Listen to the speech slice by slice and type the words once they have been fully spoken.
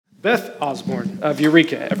Beth Osborne of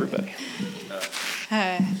Eureka, everybody.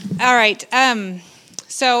 All right.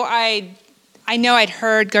 So I know I'd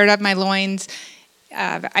heard "Gird up my loins."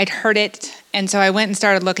 I'd heard it, and so I went and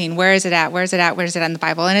started looking. Where is it at? Where is it at? Where is it in the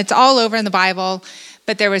Bible? And it's all over in the Bible,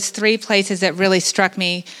 but there was 3 places that really struck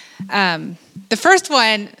me. The first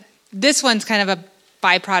one, this one's kind of a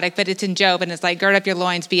byproduct, but it's in Job, and it's like, "Gird up your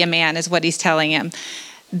loins, be a man," is what he's telling him.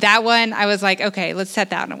 That one, I was like, okay, let's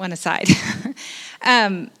set that one aside.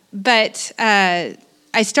 But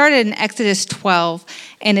I started in Exodus 12,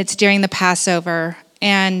 and it's during the Passover.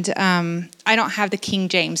 And I don't have the King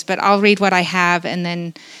James, but I'll read what I have. And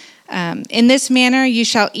then, in this manner you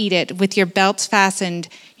shall eat it, with your belts fastened,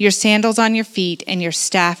 your sandals on your feet, and your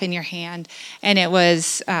staff in your hand. And it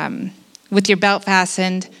was, with your belt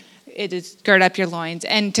fastened, it is gird up your loins.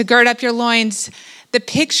 And to gird up your loins, the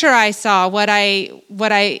picture I saw, what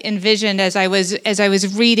I envisioned as I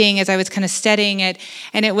was reading, as I was kind of studying it,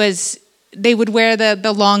 and it was, they would wear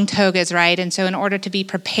the long togas, right? And so in order to be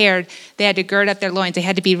prepared, they had to gird up their loins. They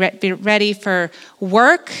had to be ready for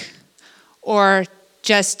work or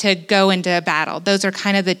just to go into battle. Those are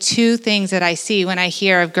kind of the 2 things that I see when I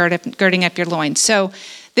hear of girding up your loins. So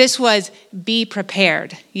this was be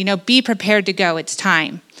prepared. Be prepared to go. It's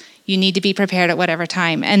time. You need to be prepared at whatever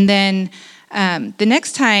time. And then the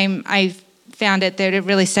next time I found it that it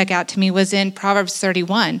really stuck out to me was in Proverbs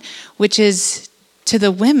 31, which is to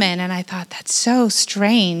the women. And I thought, that's so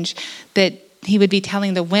strange that he would be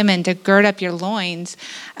telling the women to gird up your loins.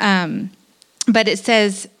 But it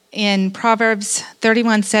says in Proverbs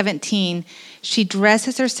 31:17, she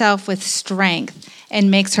dresses herself with strength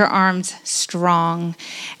and makes her arms strong.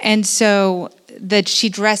 And so that she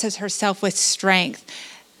dresses herself with strength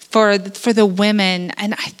for the women.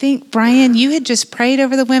 And I think, Brian, you had just prayed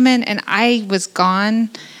over the women, and I was gone.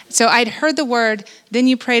 So I'd heard the word, then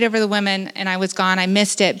you prayed over the women, and I was gone. I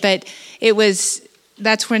missed it. But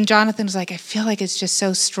that's when Jonathan was like, I feel like it's just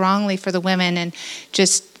so strongly for the women, and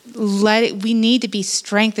just we need to be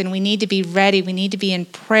strengthened. We need to be ready. We need to be in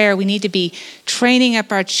prayer. We need to be training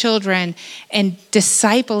up our children and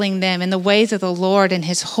discipling them in the ways of the Lord and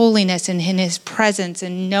his holiness and in his presence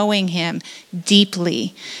and knowing him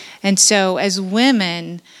deeply. And so as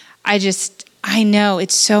women, I know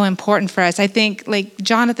it's so important for us. I think, like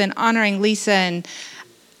Jonathan honoring Lisa, and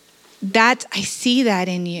that I see that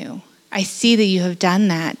in you. I see that you have done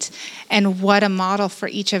that. And what a model for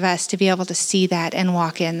each of us to be able to see that and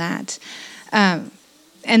walk in that. And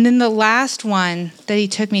then the last one that he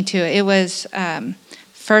took me to, it was 1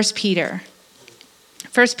 Peter.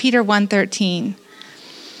 1 Peter 1:13.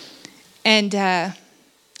 And I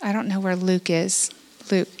don't know where Luke is.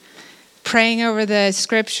 Luke. Praying over the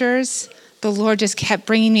scriptures, the Lord just kept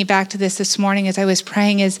bringing me back to this morning as I was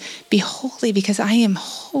praying, is be holy because I am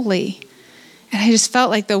holy. And I just felt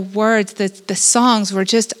like the words, the songs were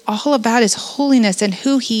just all about his holiness and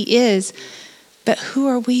who he is. But who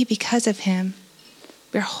are we because of him?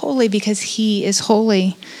 We're holy because he is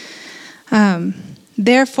holy.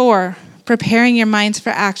 Therefore, preparing your minds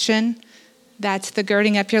for action, that's the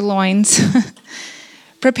girding up your loins.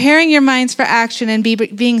 Preparing your minds for action and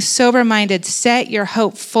being sober-minded, set your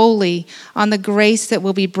hope fully on the grace that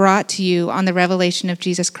will be brought to you on the revelation of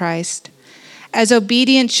Jesus Christ. As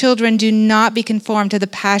obedient children, do not be conformed to the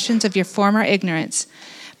passions of your former ignorance,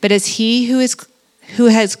 but as he who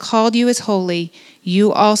has called you is holy,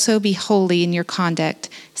 you also be holy in your conduct,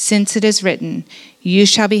 since it is written, you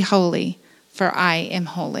shall be holy, for I am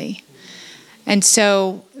holy. And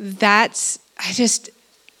so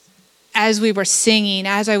as we were singing,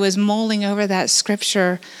 as I was mulling over that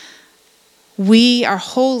scripture, we are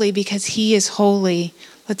holy because he is holy.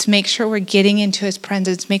 Let's make sure we're getting into his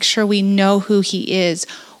presence. Make sure we know who he is.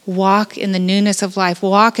 Walk in the newness of life.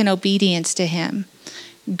 Walk in obedience to him.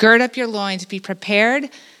 Gird up your loins. Be prepared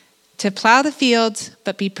to plow the fields,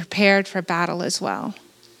 but be prepared for battle as well.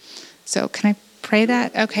 So can I pray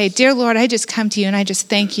that? Okay, dear Lord, I just come to you and I just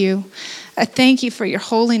thank you. I thank you for your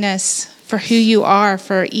holiness, for who you are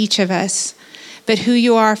for each of us, but who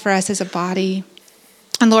you are for us as a body.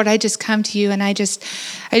 And Lord, I just come to you and I just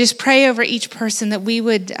pray over each person that we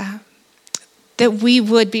would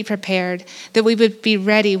be prepared, that we would be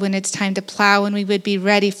ready when it's time to plow, and we would be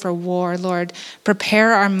ready for war. Lord,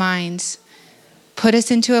 prepare our minds. Put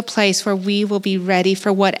us into a place where we will be ready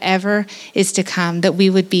for whatever is to come, that we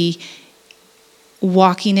would be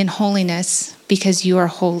walking in holiness because you are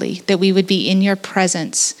holy, that we would be in your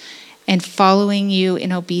presence and following you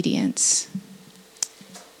in obedience.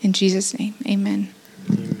 In Jesus' name, amen.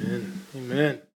 Amen. Amen.